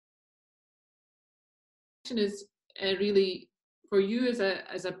Is really for you as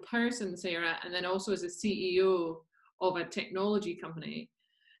a person, Sarah, and then also as a CEO of a technology company.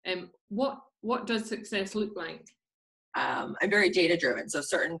 What does success look like? I'm very data driven, so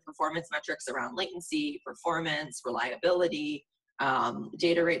certain performance metrics around latency, performance, reliability,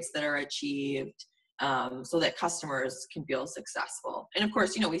 data rates that are achieved, so that customers can feel successful. And of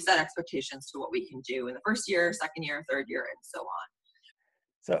course, we set expectations to what we can do in the first year, second year, third year, and so on.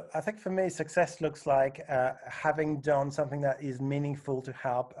 So I think for me, success looks like having done something that is meaningful to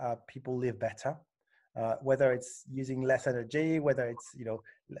help people live better, whether it's using less energy, whether it's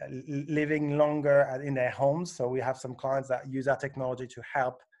living longer in their homes. So we have some clients that use our technology to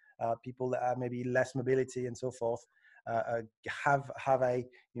help people that have maybe less mobility and so forth have a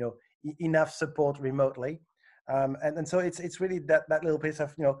enough support remotely. And so it's really that little piece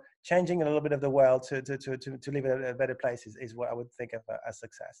of changing a little bit of the world to live in a better place is what I would think of as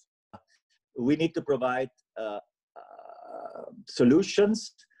success. We need to provide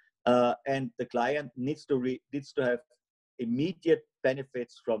solutions, and the client needs to have immediate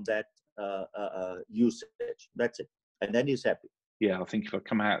benefits from that usage. That's it, and then he's happy. Yeah, I think if I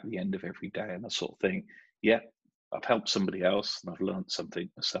come out at the end of every day and I sort of think, yeah, I've helped somebody else and I've learned something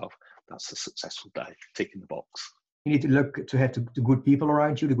myself, that's a successful day, ticking the box. You need to look to have the good people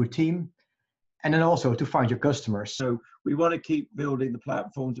around you, the good team, and then also to find your customers. So we want to keep building the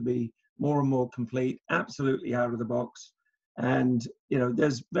platform to be more and more complete, absolutely out of the box. And,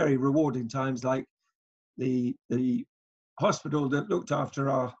 there's very rewarding times, like the hospital that looked after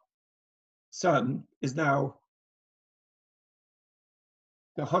our son is now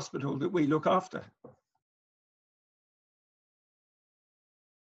the hospital that we look after.